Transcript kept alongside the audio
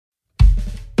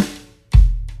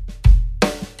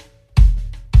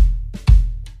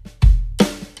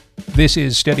This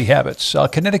is Steady Habits, a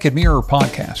Connecticut Mirror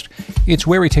podcast. It's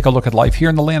where we take a look at life here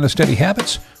in the land of steady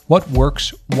habits, what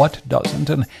works, what doesn't,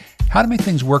 and how to make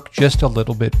things work just a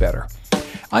little bit better.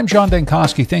 I'm John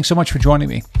Dankosky. Thanks so much for joining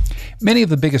me. Many of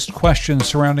the biggest questions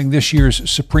surrounding this year's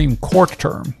Supreme Court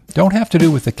term don't have to do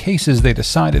with the cases they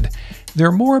decided. They're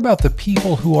more about the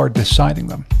people who are deciding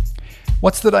them.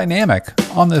 What's the dynamic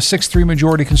on the 6-3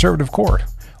 majority conservative court?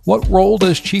 What role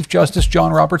does Chief Justice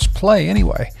John Roberts play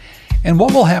anyway? And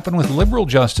what will happen with liberal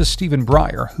Justice Stephen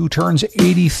Breyer, who turns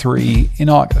 83 in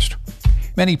August?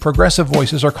 Many progressive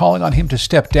voices are calling on him to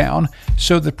step down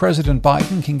so that President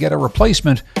Biden can get a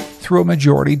replacement through a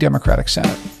majority Democratic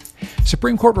Senate.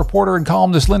 Supreme Court reporter and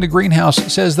columnist Linda Greenhouse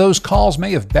says those calls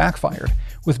may have backfired,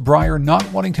 with Breyer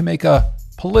not wanting to make a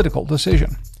political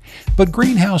decision. But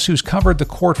Greenhouse, who's covered the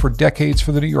court for decades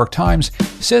for the New York Times,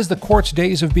 says the court's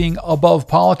days of being above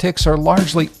politics are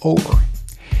largely over.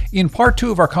 In part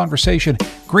two of our conversation,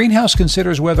 Greenhouse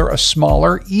considers whether a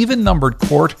smaller, even-numbered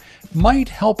court might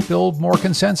help build more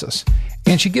consensus,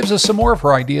 and she gives us some more of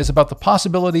her ideas about the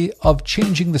possibility of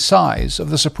changing the size of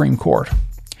the Supreme Court.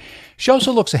 She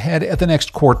also looks ahead at the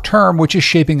next court term, which is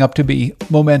shaping up to be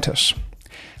momentous.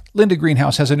 Linda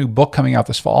Greenhouse has a new book coming out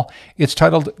this fall. It's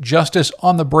titled Justice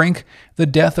on the Brink: The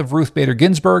Death of Ruth Bader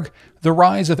Ginsburg, The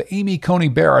Rise of Amy Coney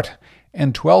Barrett,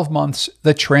 and 12 Months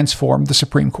That Transformed the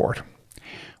Supreme Court.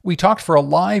 We talked for a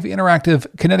live, interactive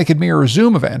Connecticut Mirror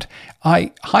Zoom event.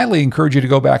 I highly encourage you to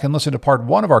go back and listen to part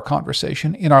one of our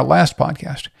conversation in our last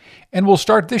podcast. And we'll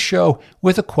start this show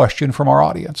with a question from our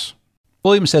audience.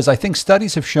 William says, I think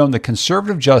studies have shown that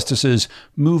conservative justices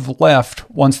move left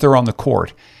once they're on the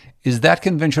court. Is that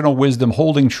conventional wisdom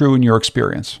holding true in your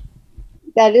experience?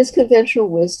 That is conventional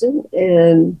wisdom,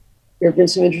 and there have been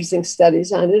some interesting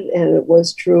studies on it, and it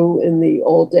was true in the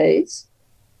old days.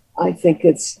 I think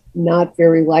it's not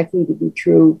very likely to be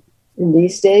true in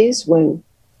these days when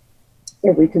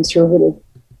every conservative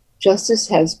justice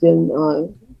has been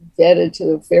vetted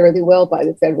to fairly well by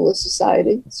the Federalist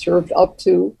Society, served up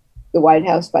to the White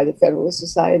House by the Federalist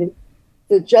Society.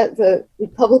 The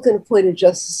Republican-appointed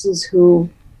justices who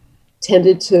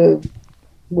tended to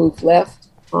move left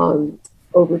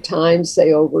over time,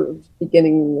 say over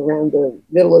beginning around the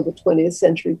middle of the 20th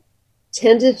century,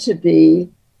 tended to be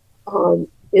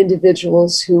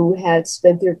individuals who had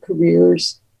spent their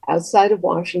careers outside of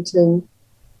Washington,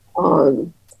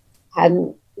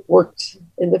 hadn't worked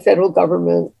in the federal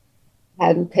government,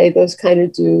 hadn't paid those kind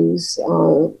of dues,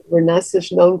 were not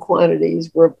such known quantities,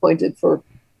 were appointed for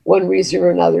one reason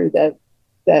or another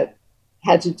that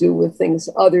had to do with things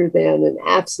other than an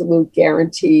absolute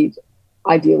guaranteed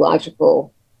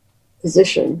ideological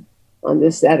position on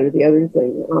this, that, or the other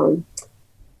thing.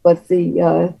 But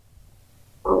the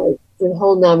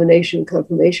whole nomination and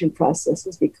confirmation process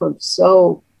has become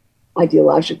so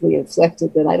ideologically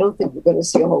inflected that I don't think we're going to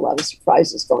see a whole lot of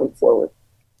surprises going forward.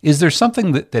 Is there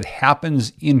something that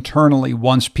happens internally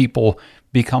once people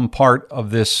become part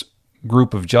of this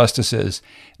group of justices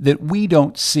that we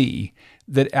don't see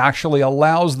that actually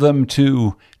allows them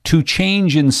to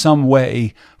change in some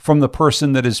way from the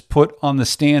person that is put on the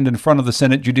stand in front of the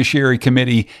Senate Judiciary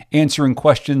Committee answering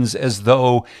questions as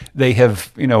though they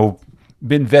have,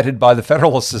 been vetted by the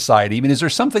Federalist Society? I mean, is there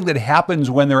something that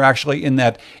happens when they're actually in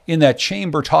that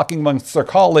chamber talking amongst their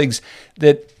colleagues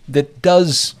that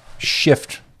does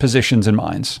shift positions and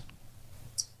minds?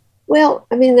 Well,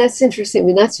 I mean, that's interesting. I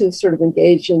mean, not to sort of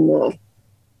engage in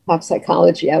pop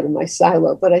psychology out of my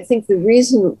silo, but I think the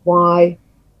reason why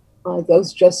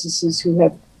those justices who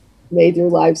have made their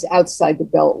lives outside the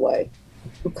Beltway,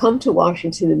 who come to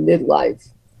Washington in midlife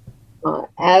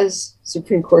as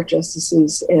Supreme Court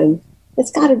justices, and it's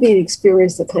got to be an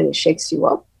experience that kind of shakes you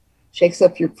up, shakes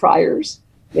up your priors.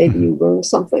 Maybe you learn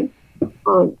something.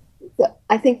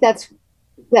 I think that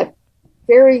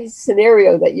very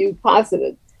scenario that you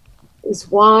posited is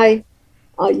why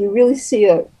you really see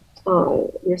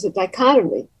there's a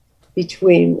dichotomy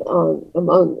between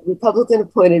among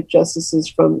Republican-appointed justices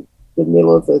from the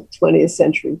middle of the 20th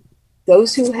century.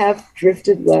 Those who have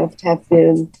drifted left have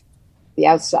been the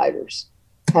outsiders,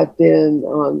 have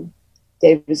been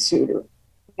David Souter,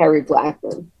 Harry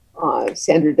Blackmun,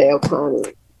 Sandra Day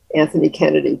O'Connor, Anthony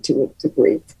Kennedy to a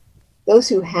degree. Those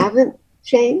who haven't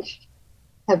changed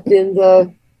have been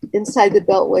the inside the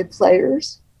Beltway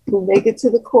players who make it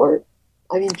to the court.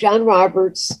 I mean, John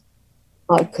Roberts'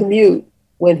 commute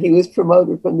when he was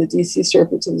promoted from the DC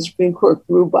Circuit to the Supreme Court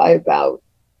grew by about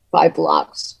 5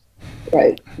 blocks,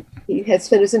 right? He had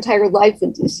spent his entire life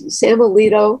in DC. Sam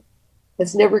Alito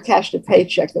has never cashed a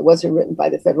paycheck that wasn't written by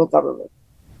the federal government,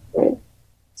 right?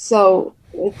 So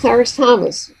Clarence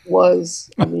Thomas was,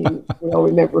 I mean, we all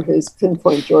remember his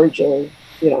Pinpoint, Georgia,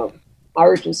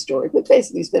 origin story, but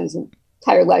basically spent his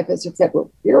entire life as a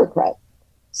federal bureaucrat.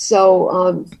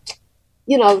 So,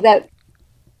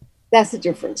 that's the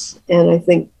difference. And I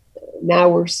think now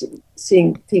we're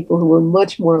seeing people who are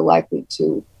much more likely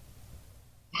to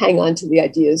hang on to the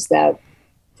ideas that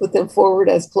put them forward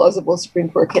as plausible Supreme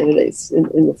Court candidates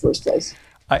in the first place.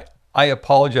 I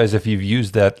apologize if you've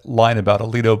used that line about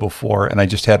Alito before and I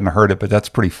just hadn't heard it, but that's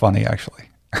pretty funny, actually.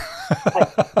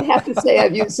 I have to say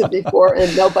I've used it before,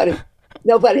 and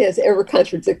nobody has ever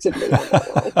contradicted me on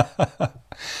that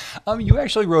line. You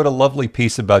actually wrote a lovely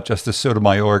piece about Justice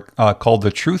Sotomayor called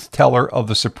The Truth Teller of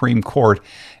the Supreme Court.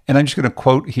 And I'm just going to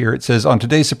quote here. It says, on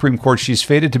today's Supreme Court, she's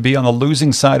fated to be on the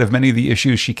losing side of many of the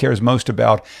issues she cares most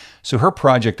about. So her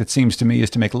project, it seems to me, is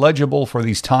to make legible for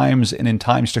these times and in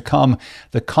times to come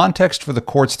the context for the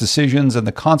court's decisions and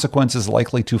the consequences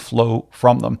likely to flow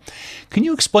from them. Can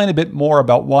you explain a bit more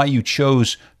about why you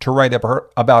chose to write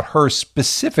about her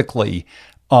specifically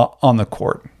on the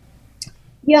court?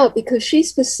 Yeah, because she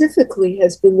specifically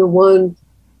has been the one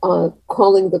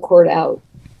calling the court out.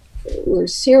 There were a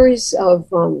series of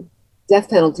death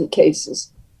penalty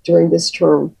cases during this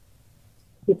term.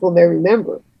 People may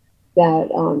remember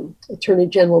that Attorney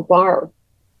General Barr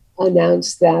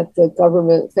announced that the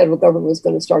federal government was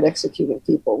going to start executing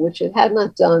people, which it had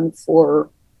not done for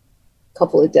a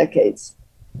couple of decades.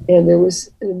 And there was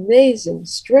an amazing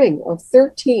string of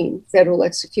 13 federal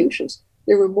executions.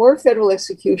 There were more federal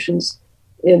executions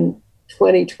in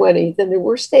 2020 than there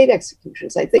were state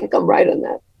executions. I think I'm right on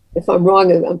that. If I'm wrong,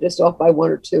 I'm just off by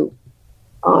one or two.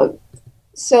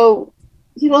 So,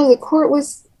 the court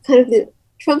was kind of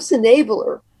Trump's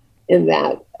enabler in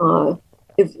that.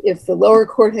 If the lower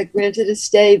court had granted a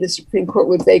stay, the Supreme Court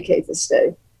would vacate the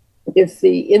stay. If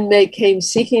the inmate came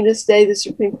seeking a stay, the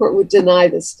Supreme Court would deny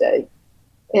the stay.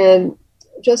 And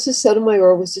Justice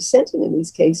Sotomayor was dissenting in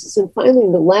these cases. And finally,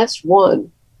 in the last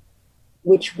one,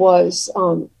 which was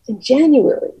in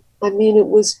January, I mean, it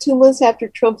was 2 months after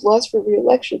Trump lost for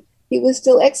re-election, he was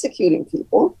still executing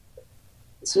people.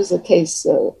 This was a case,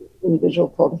 an individual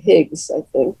called Higgs, I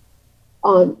think.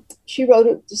 She wrote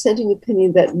a dissenting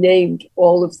opinion that named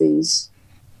all of these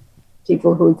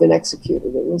people who had been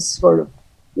executed. It was sort of,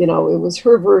 it was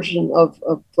her version of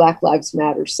Black Lives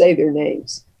Matter, say their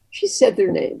names. She said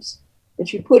their names, and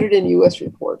she put it in U.S.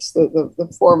 reports,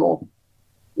 the formal,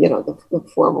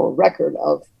 the formal record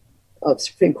of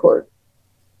Supreme Court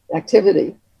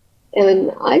activity.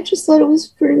 And I just thought it was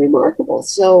pretty remarkable.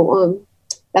 So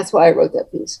that's why I wrote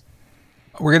that piece.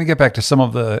 We're going to get back to some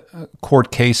of the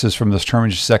court cases from this term in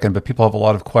just a second, but people have a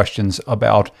lot of questions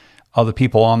about the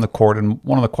people on the court. And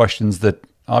one of the questions that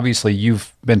obviously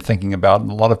you've been thinking about, and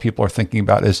a lot of people are thinking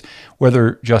about, is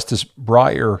whether Justice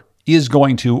Breyer is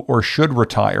going to or should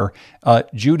retire.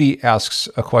 Judy asks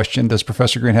a question: does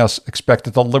Professor Greenhouse expect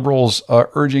that the liberals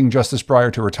urging Justice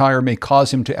Breyer to retire may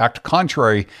cause him to act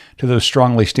contrary to those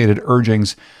strongly stated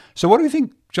urgings? So what do you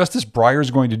think Justice Breyer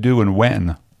is going to do, and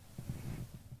when?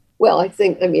 Well, I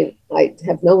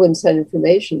have no inside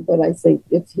information, but I think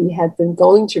if he had been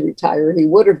going to retire, he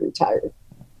would have retired.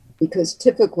 Because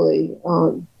typically,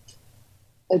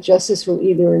 a justice will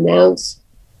either announce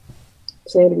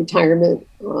planned retirement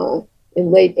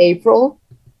in late April,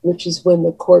 which is when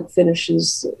the court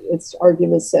finishes its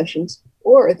argument sessions,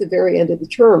 or at the very end of the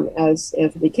term, as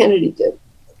Anthony Kennedy did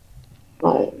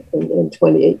in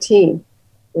 2018.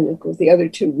 And of course, the other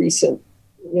two recent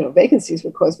vacancies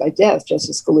were caused by death,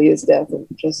 Justice Scalia's death and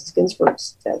Justice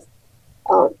Ginsburg's death.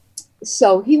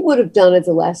 So he would have done it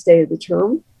the last day of the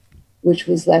term, which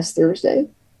was last Thursday.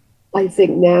 I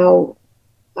think now,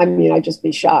 I'd just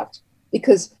be shocked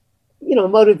because,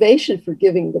 motivation for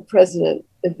giving the president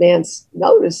advance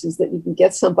notice is that you can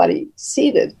get somebody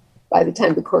seated by the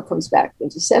time the court comes back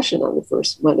into session on the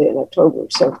first Monday in October.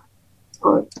 So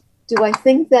do I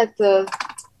think that the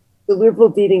liberal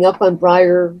beating up on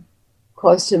Breyer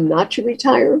caused him not to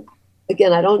retire?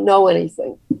 Again, I don't know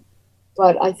anything,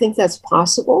 but I think that's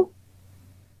possible,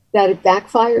 that it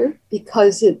backfired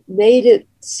because it made it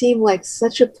seem like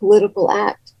such a political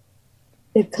act.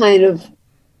 It kind of,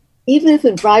 even if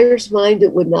in Breyer's mind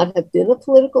it would not have been a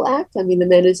political act. The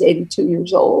man is 82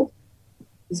 years old.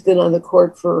 He's been on the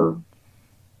court for,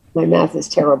 my math is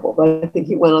terrible, but I think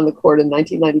he went on the court in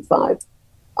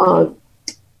 1995.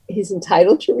 He's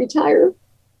entitled to retire,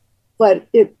 but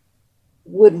it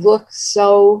would look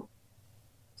so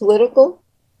political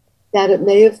that it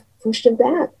may have pushed him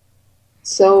back.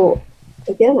 So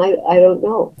again, I don't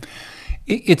know.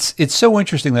 It's so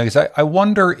interesting, because I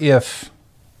wonder if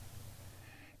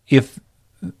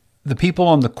the people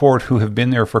on the court who have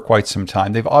been there for quite some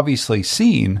time, they've obviously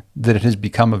seen that it has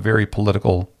become a very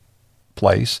political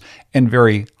place and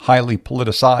very highly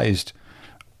politicized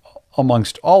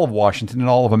amongst all of Washington and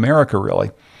all of America,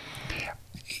 really.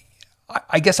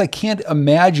 I guess I can't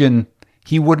imagine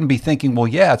he wouldn't be thinking, well,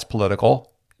 yeah, it's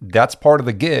political. That's part of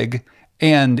the gig.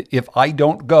 And if I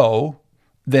don't go,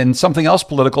 then something else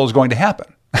political is going to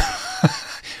happen.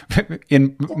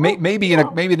 Maybe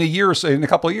in a year or so, in a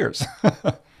couple of years.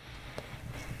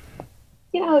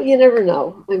 You never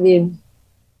know. I mean,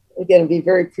 again, it'd be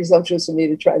very presumptuous of me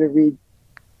to try to read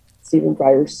Stephen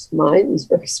Breyer's mind. He's a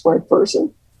very smart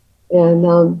person.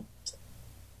 And,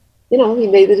 he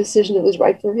made the decision that was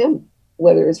right for him.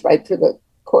 Whether it's right for the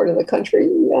court of the country,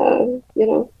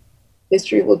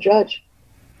 history will judge.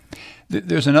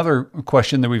 There's another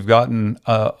question that we've gotten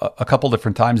a couple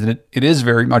different times, and it is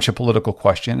very much a political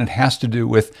question. It has to do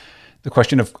with the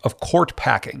question of court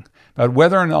packing, about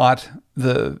whether or not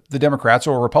the Democrats,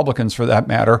 or Republicans for that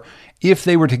matter, if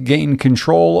they were to gain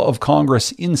control of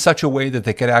Congress in such a way that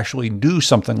they could actually do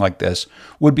something like this,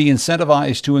 would be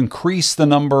incentivized to increase the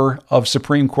number of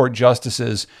Supreme Court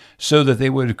justices so that they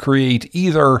would create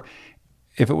either,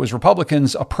 if it was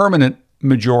Republicans, a permanent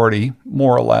majority,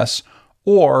 more or less,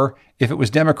 or if it was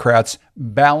Democrats,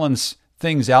 balance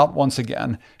things out once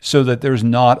again so that there's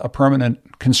not a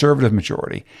permanent conservative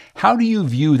majority. How do you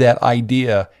view that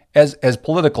idea as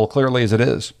political, clearly as it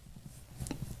is?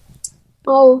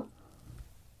 Oh,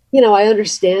 I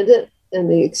understand it and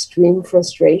the extreme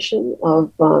frustration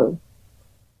of the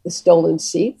stolen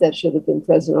seat that should have been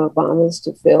President Obama's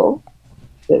to fill,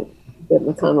 that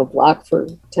McConnell blocked for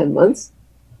 10 months.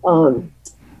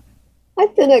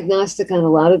 I've been agnostic on a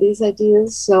lot of these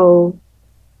ideas, so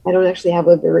I don't actually have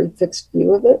a very fixed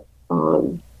view of it.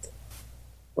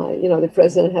 The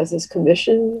president has this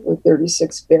commission with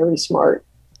 36 very smart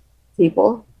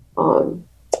people on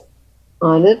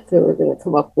it that were going to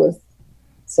come up with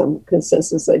some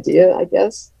consensus idea, I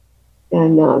guess.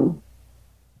 And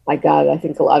I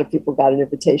think a lot of people got an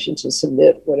invitation to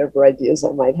submit whatever ideas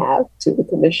I might have to the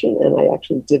commission, and I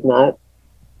actually did not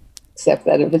accept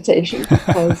that invitation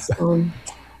because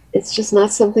it's just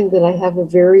not something that I have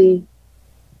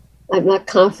I'm not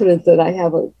confident that I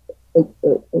have a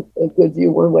good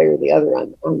view one way or the other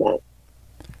on that.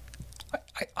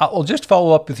 I'll just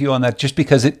follow up with you on that, just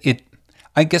because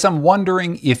I guess I'm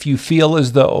wondering if you feel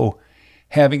as though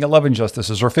having 11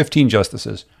 justices or 15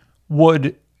 justices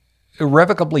would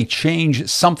irrevocably change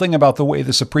something about the way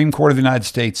the Supreme Court of the United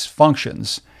States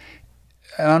functions.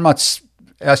 And I'm not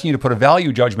asking you to put a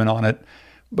value judgment on it,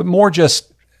 but more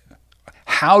just,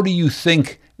 how do you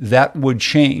think that would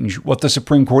change what the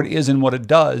Supreme Court is and what it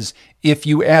does if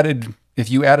you added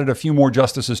a few more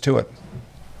justices to it?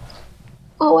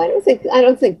 Oh, I don't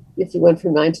think if you went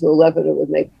from 9 to 11, it would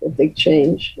make a big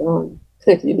change. You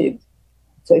need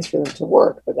a place for them to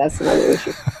work, but that's another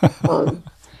issue.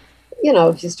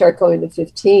 If you start going to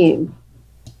 15,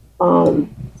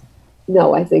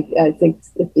 no, I think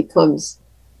it becomes,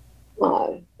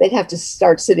 they'd have to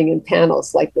start sitting in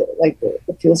panels like the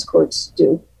appeals courts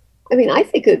do. I mean, I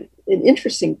think an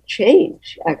interesting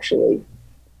change actually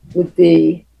would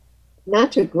be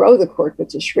not to grow the court, but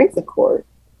to shrink the court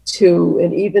to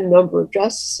an even number of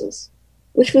justices,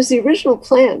 which was the original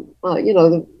plan.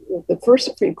 The first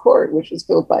Supreme Court, which was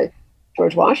built by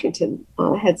George Washington,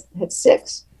 had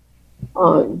 6.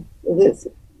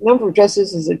 The number of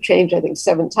justices have changed, I think,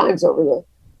 7 times over the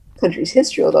country's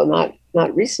history, although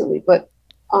not recently. But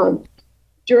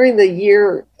during the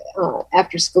year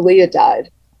after Scalia died,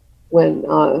 when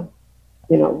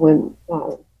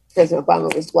President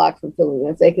Obama was blocked from filling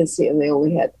that vacancy, and they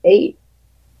only had 8.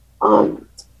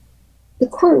 The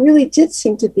court really did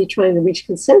seem to be trying to reach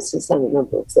consensus on a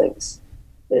number of things.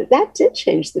 That did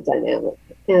change the dynamic,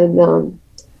 and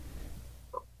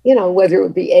whether it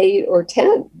would be 8 or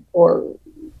 10 or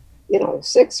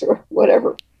 6 or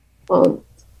whatever.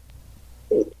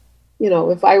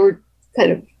 If I were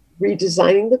kind of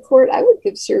redesigning the court, I would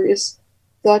give serious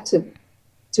thought to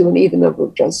an even number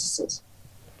of justices.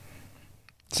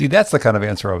 See, that's the kind of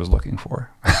answer I was looking for.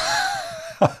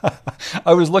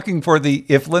 I was looking for the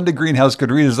if Linda Greenhouse could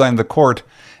redesign the court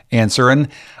answer, and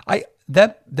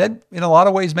that in a lot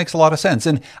of ways makes a lot of sense.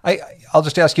 And I'll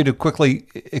just ask you to quickly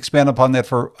expand upon that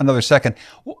for another second.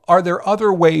 Are there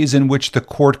other ways in which the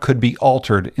court could be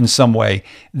altered in some way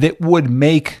that would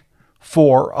make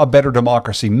for a better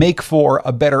democracy, make for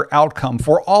a better outcome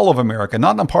for all of America,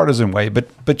 not in a partisan way,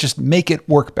 but just make it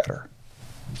work better?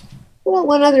 Well,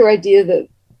 one other idea that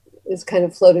is kind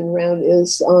of floating around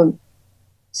is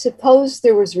suppose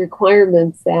there was a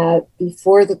requirement that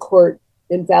before the court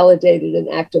invalidated an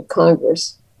act of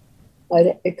Congress,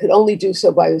 it could only do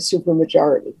so by a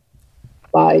supermajority,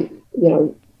 by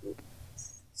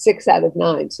 6 out of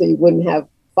 9. So you wouldn't have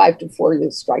 5-4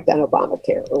 to strike down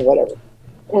Obamacare or whatever.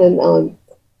 And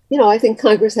I think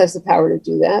Congress has the power to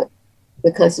do that.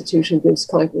 The Constitution gives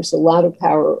Congress a lot of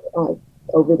power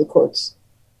over the court's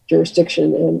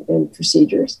jurisdiction and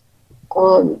procedures.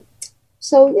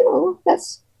 So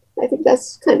I think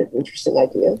that's kind of an interesting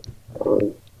idea.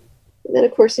 And then,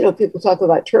 of course, people talk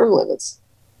about term limits.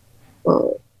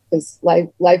 Because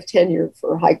life tenure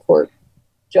for high court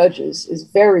judges is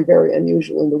very, very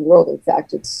unusual in the world. In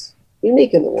fact, it's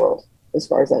unique in the world, as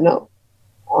far as I know.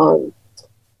 Of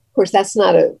course, that's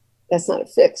not a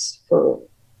fix for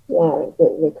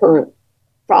the current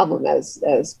problem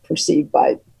as perceived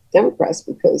by Democrats,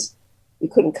 because you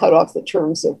couldn't cut off the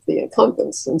terms of the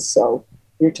incumbents, and so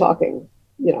you're talking,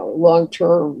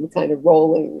 long-term kind of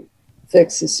rolling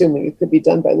fix, assuming it could be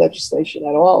done by legislation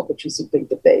at all, which is a big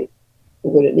debate.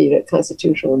 Would it need a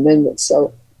constitutional amendment?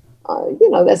 So,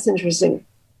 that's an interesting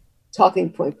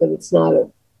talking point, but it's not a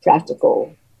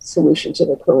practical solution to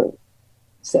the current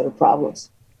set of problems.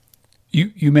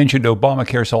 You mentioned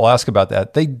Obamacare, so I'll ask about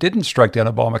that. They didn't strike down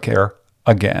Obamacare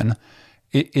again.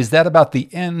 Is that about the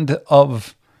end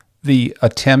of the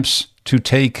attempts to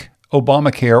take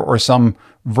Obamacare or some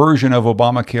version of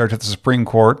Obamacare to the Supreme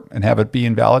Court and have it be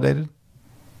invalidated?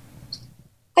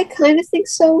 I kind of think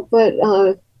so, but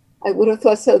I would have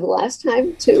thought so the last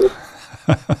time too.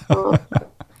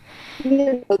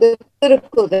 The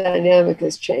political dynamic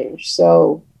has changed.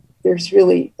 So there's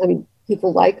really,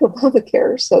 people like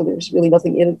Obamacare, so there's really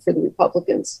nothing in it for the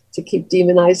Republicans to keep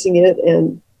demonizing it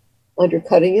and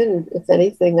undercutting it. And if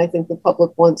anything, I think the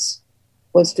public wants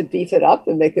to beef it up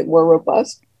and make it more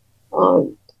robust.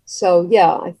 So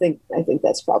yeah, I think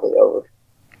that's probably over.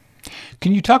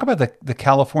 Can you talk about the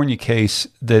California case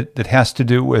that has to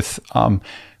do with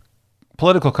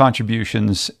political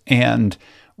contributions and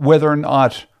whether or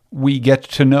not we get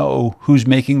to know who's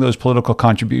making those political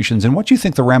contributions and what you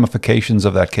think the ramifications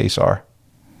of that case are?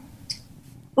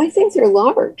 I think they're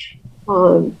large.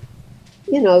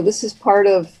 This is part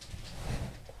of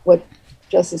what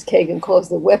Justice Kagan calls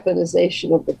the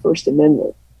weaponization of the First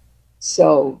Amendment.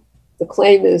 So the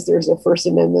claim is there's a First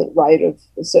Amendment right of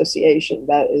association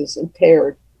that is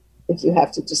impaired if you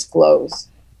have to disclose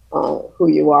who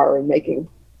you are in making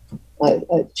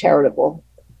a charitable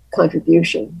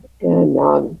contribution. And,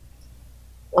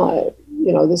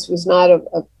 this was not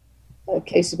a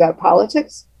case about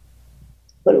politics,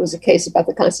 but it was a case about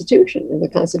the Constitution. And the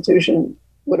Constitution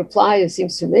would apply, it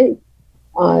seems to me,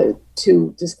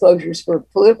 to disclosures for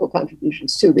political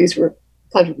contributions too. These were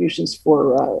contributions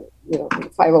for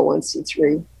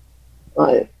 501c3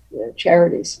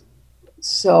 charities.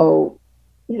 So,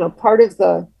 part of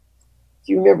if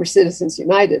you remember Citizens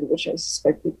United, which I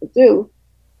suspect people do,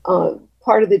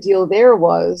 part of the deal there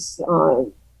was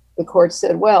the court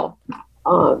said, well,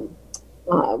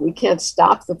 we can't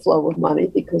stop the flow of money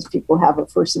because people have a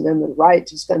First Amendment right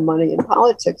to spend money in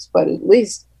politics, but at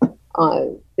least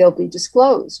they'll be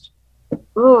disclosed.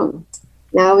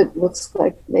 Now it looks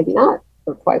like maybe not,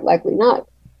 or quite likely not.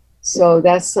 So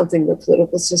that's something the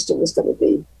political system is going to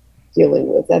be dealing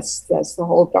with. That's the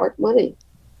whole dark money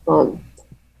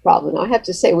problem. Now, I have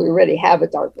to say we already have a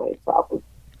dark money problem,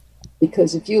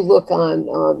 because if you look on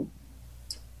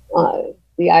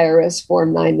the IRS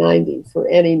Form 990 for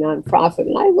any nonprofit,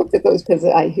 and I looked at those because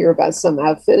I hear about some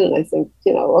outfit and I think,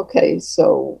 okay,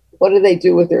 so what do they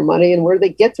do with their money and where do they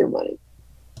get their money?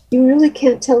 You really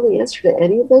can't tell the answer to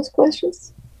any of those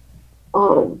questions.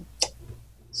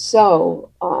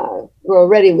 So we're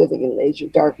already living in an age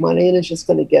of dark money, and it's just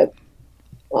going to get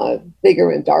bigger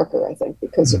and darker, I think,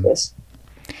 because of this.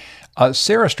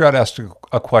 Sarah Stroud asked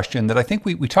a question that I think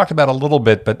we talked about a little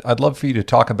bit, but I'd love for you to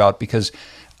talk about, because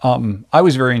I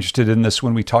was very interested in this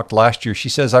when we talked last year. She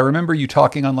says, I remember you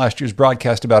talking on last year's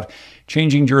broadcast about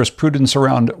changing jurisprudence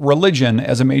around religion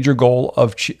as a major goal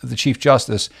of the Chief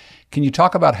Justice. Can you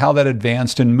talk about how that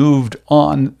advanced and moved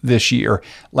on this year?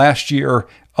 Last year,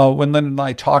 when Lynn and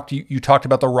I talked, you talked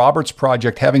about the Roberts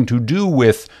Project having to do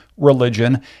with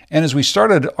religion. And as we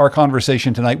started our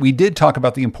conversation tonight, we did talk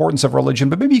about the importance of religion,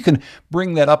 but maybe you can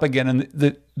bring that up again, and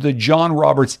the John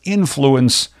Roberts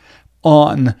influence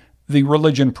on the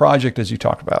religion project as you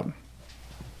talked about.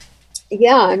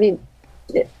 Yeah,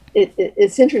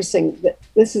 it's interesting that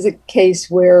this is a case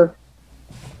where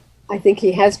I think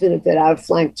he has been a bit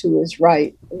outflanked to his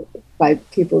right by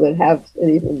people that have an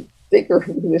even bigger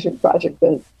religion project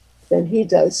than he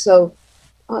does. So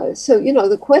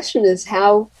the question is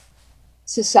how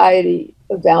society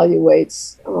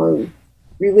evaluates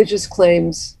religious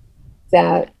claims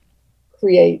that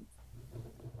create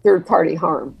third party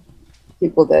harm,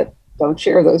 people that don't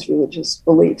share those religious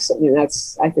beliefs. I mean,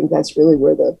 I think that's really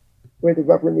where the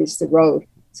rubber meets the road.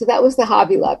 So that was the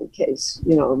Hobby Lobby case.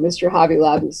 Mr. Hobby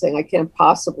Lobby saying, I can't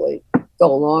possibly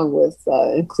go along with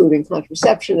including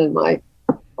contraception in my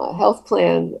health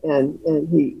plan, and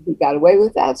he got away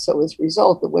with that. So as a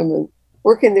result, the women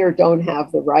working there don't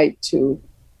have the right to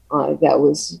that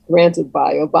was granted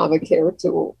by Obamacare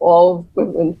to all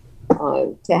women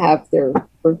to have their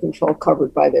birth control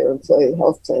covered by their employee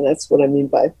health plan. That's what I mean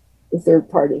by the third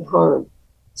party harm.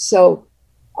 So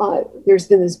there's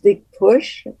been this big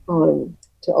push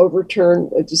to overturn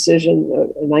a decision,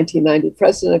 a 1990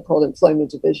 precedent called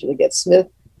Employment Division against Smith,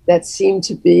 that seemed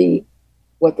to be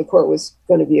what the court was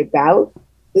going to be about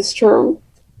this term.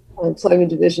 Employment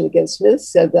Division against Smith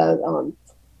said that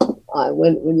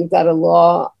when you've got a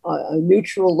law, a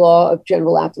neutral law of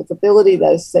general applicability,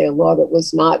 that is, say, a law that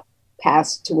was not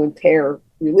passed to impair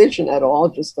religion at all,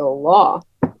 just a law,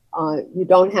 you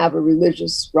don't have a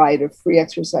religious right, a free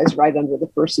exercise right under the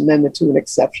First Amendment to an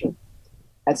exception.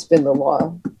 That's been the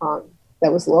law.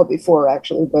 That was the law before,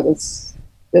 actually, but it's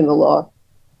been the law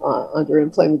under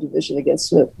Employment Division against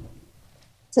Smith.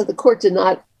 So the court did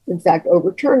not, in fact,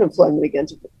 overturn Employment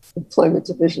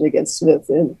Division against Smith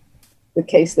in the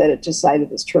case that it decided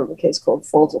this term, a case called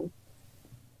Fulton.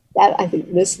 That, I think,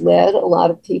 misled a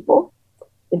lot of people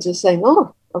into saying,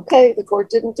 oh, okay, the court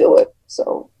didn't do it.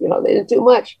 So, they didn't do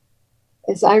much.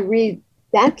 As I read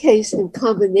that case in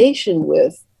combination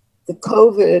with the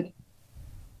COVID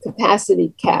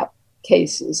capacity cap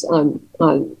cases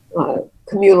on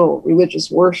communal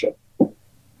religious worship,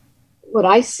 what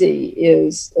I see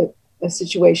is a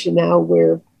situation now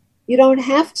where you don't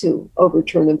have to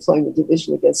overturn Employment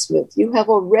Division against Smith. You have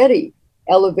already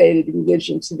elevated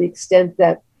religion to the extent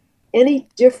that any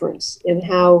difference in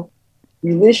how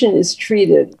religion is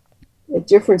treated, a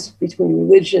difference between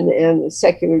religion and the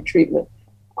secular treatment,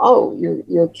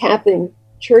 you're capping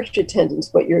church attendance,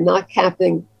 but you're not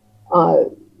capping,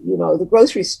 the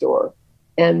grocery store,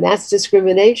 and that's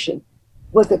discrimination.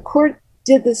 What the court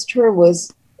did this term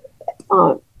was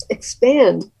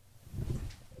expand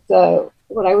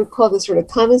what I would call the sort of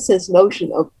common sense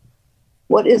notion of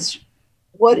what is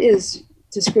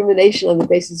discrimination on the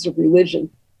basis of religion,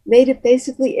 made it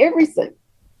basically everything,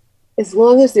 as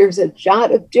long as there's a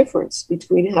jot of difference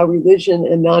between how religion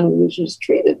and non-religion is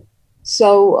treated.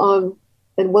 So,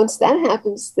 and once that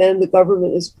happens, then the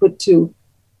government is put to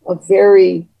a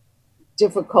very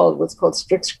difficult, what's called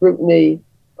strict scrutiny.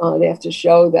 They have to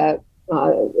show that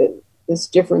this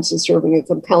difference is serving a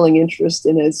compelling interest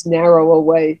in as narrow a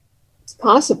way as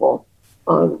possible.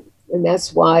 And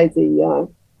that's why the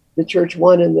church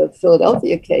won in the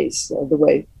Philadelphia case, the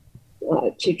way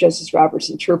Chief Justice Roberts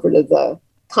interpreted the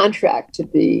contract to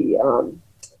be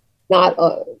not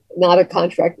a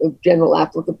contract of general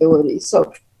applicability.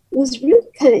 So it was really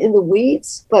kind of in the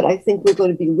weeds, but I think we're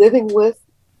going to be living with,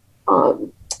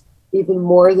 even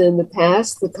more than the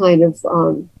past, the kind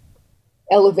of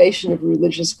elevation of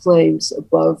religious claims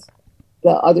above the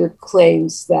other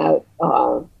claims that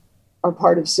are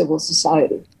part of civil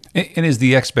society. And is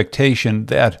the expectation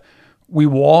that we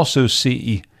will also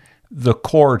see the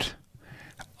court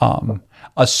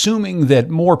assuming that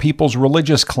more people's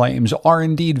religious claims are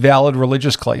indeed valid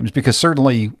religious claims, because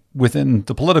certainly within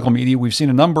the political media, we've seen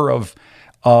a number of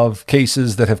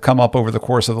cases that have come up over the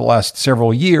course of the last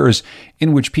several years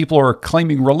in which people are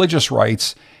claiming religious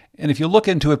rights. And if you look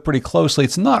into it pretty closely,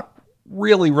 it's not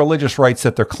really religious rights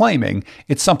that they're claiming.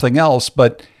 It's something else,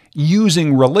 but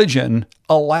using religion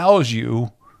allows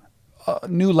you a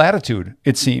new latitude,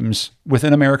 it seems,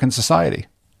 within American society.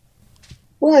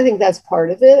 Well, I think that's part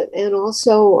of it. And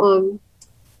also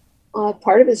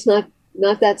part of it's not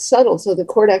that subtle. So the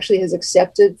court actually has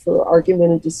accepted for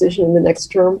argument and decision in the next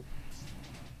term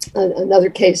another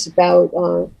case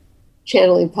about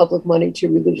channeling public money to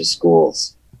religious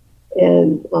schools.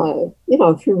 And,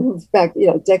 if you move back,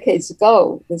 decades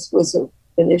ago, this was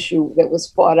an issue that was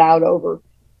fought out over,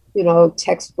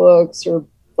 textbooks or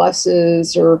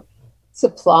buses or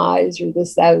supplies or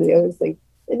this, that, or the other thing.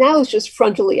 And now it's just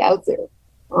frontally out there.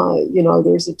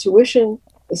 There's a tuition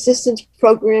assistance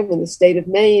program in the state of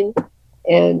Maine,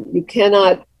 and you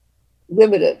cannot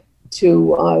limit it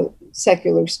to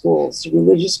secular schools.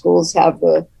 Religious schools have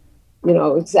the,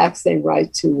 exact same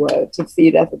right to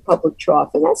feed at the public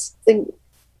trough. And that's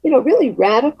really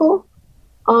radical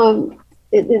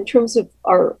in terms of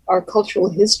our cultural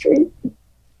history.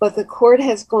 But the court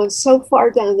has gone so far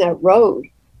down that road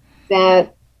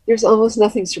that there's almost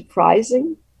nothing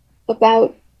surprising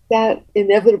about that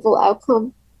inevitable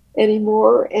outcome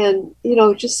anymore. And,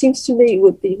 it just seems to me it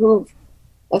would behoove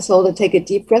us all to take a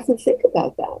deep breath and think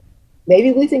about that.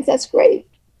 Maybe we think that's great,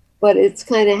 but it's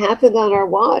kind of happened on our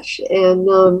watch,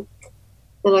 and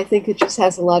I think it just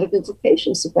has a lot of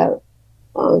implications about,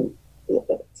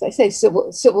 as I say,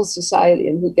 civil society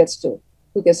and who gets to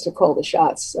call the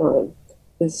shots,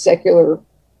 the secular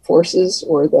forces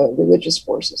or the religious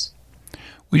forces.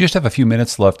 We just have a few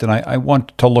minutes left, and I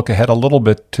want to look ahead a little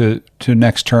bit to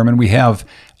next term, and we have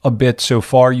a bit so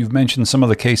far. You've mentioned some of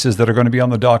the cases that are going to be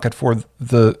on the docket for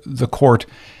the court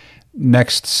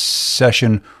next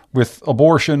session, with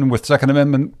abortion, with Second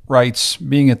Amendment rights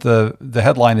being at the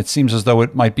headline. It seems as though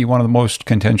it might be one of the most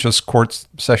contentious court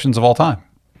sessions of all time.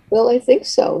 Well, I think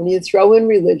so. And you throw in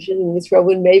religion, and you throw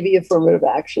in maybe affirmative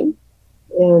action,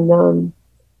 and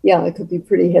it could be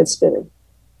pretty head spinning.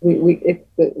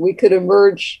 We could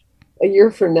emerge a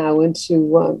year from now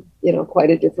into quite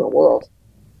a different world.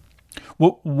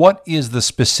 Well, what is the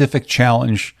specific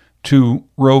challenge to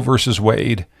Roe versus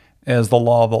Wade as the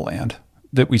law of the land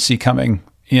that we see coming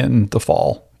in the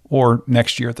fall or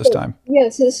next year at this time?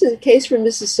 Yes, this is a case from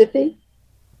Mississippi.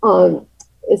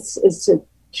 It's a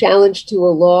challenge to a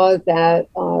law that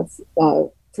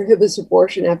prohibits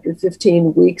abortion after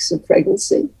 15 weeks of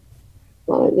pregnancy.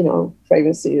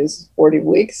 Pregnancy is 40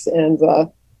 weeks, and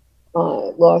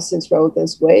law since Roe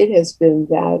against Wade has been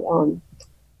that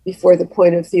before the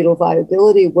point of fetal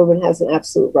viability, a woman has an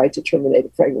absolute right to terminate a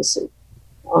pregnancy.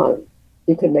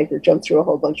 You can make her jump through a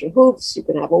whole bunch of hoops. You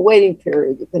can have a waiting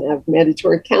period. You can have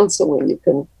mandatory counseling. You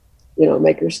can,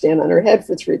 make her stand on her head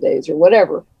for 3 days or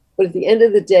whatever. But at the end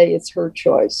of the day, it's her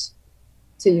choice.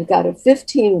 So you've got a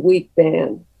 15-week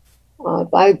ban.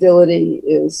 Viability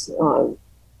is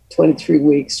 23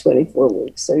 weeks, 24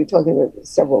 weeks. So you're talking about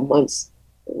several months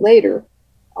later.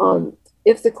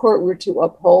 If the court were to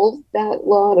uphold that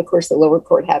law, and of course the lower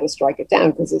court had to strike it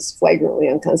down because it's flagrantly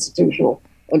unconstitutional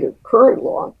under current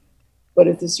law. But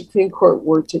if the Supreme Court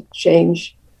were to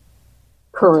change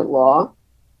current law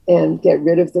and get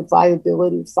rid of the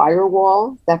viability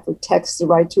firewall that protects the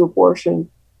right to abortion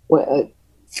when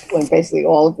basically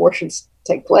all abortions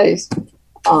take place,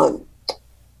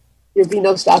 there'd be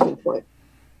no stopping point.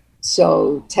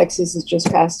 So Texas has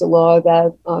just passed a law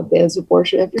that bans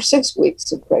abortion after 6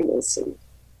 weeks of pregnancy,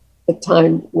 a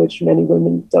time which many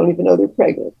women don't even know they're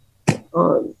pregnant.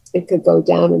 It could go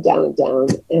down and down and down,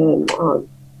 and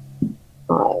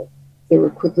there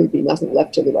would quickly be nothing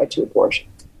left to the right to abortion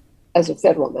as a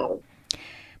federal matter.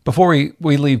 Before we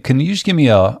leave, can you just give me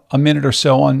a minute or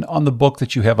so on the book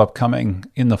that you have upcoming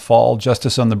in the fall,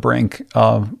 Justice on the Brink,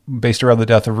 based around the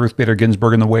death of Ruth Bader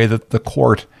Ginsburg and the way that the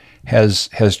court has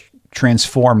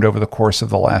transformed over the course of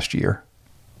the last year?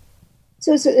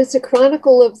 So it's a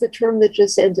chronicle of the term that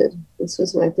just ended. This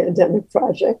was my pandemic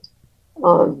project.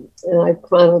 And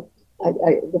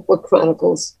the book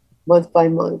chronicles month by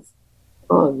month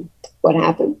what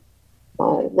happened,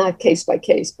 not case by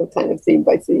case, but kind of theme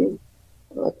by theme,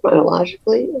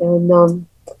 chronologically. And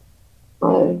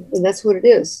that's what it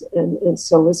is. And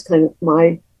so it's kind of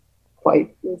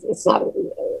it's not,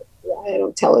 I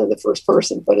don't tell it in the first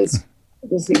person, but it's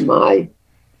obviously my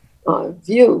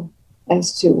view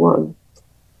as to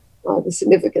the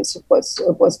significance of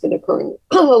what's been occurring.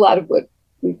 A lot of what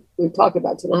we've talked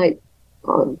about tonight.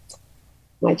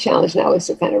 My challenge now is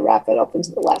to kind of wrap it up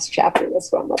into the last chapter.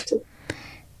 That's what I'm up to.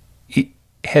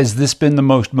 Has this been the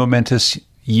most momentous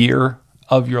year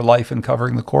of your life in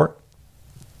covering the court?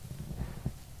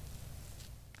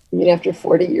 I mean, after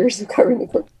 40 years of covering the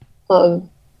court?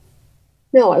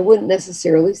 No, I wouldn't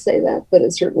necessarily say that, but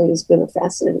it certainly has been a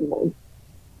fascinating one.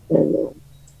 And,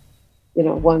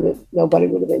 one that nobody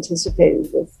would have anticipated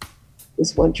with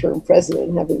this one-term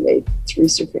president having made 3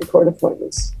 Supreme Court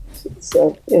appointments.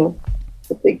 So, it's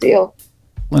a big deal.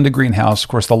 Linda Greenhouse, of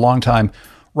course, the longtime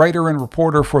writer and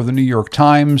reporter for the New York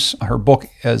Times. Her book,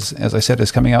 as I said,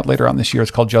 is coming out later on this year.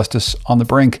 It's called Justice on the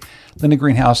Brink. Linda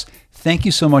Greenhouse, thank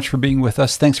you so much for being with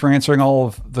us. Thanks for answering all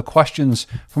of the questions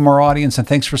from our audience, and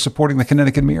thanks for supporting the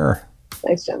Connecticut Mirror.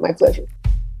 Thanks, John. My pleasure.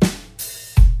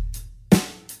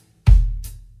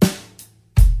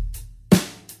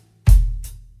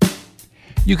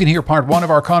 You can hear part 1 of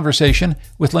our conversation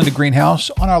with Linda Greenhouse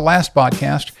on our last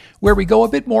podcast, where we go a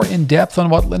bit more in depth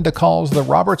on what Linda calls the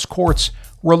Roberts Court's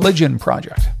Religion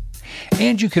Project.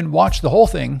 And you can watch the whole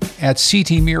thing at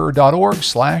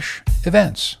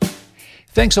ctmirror.org/events.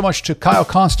 Thanks so much to Kyle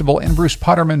Constable and Bruce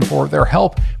Potterman for their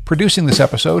help producing this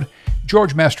episode.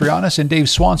 George Mastrianis and Dave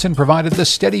Swanson provided the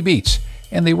steady beats,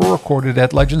 and they were recorded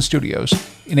at Legend Studios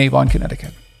in Avon,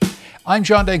 Connecticut. I'm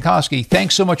John Dankosky.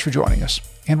 Thanks so much for joining us,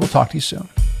 and we'll talk to you soon.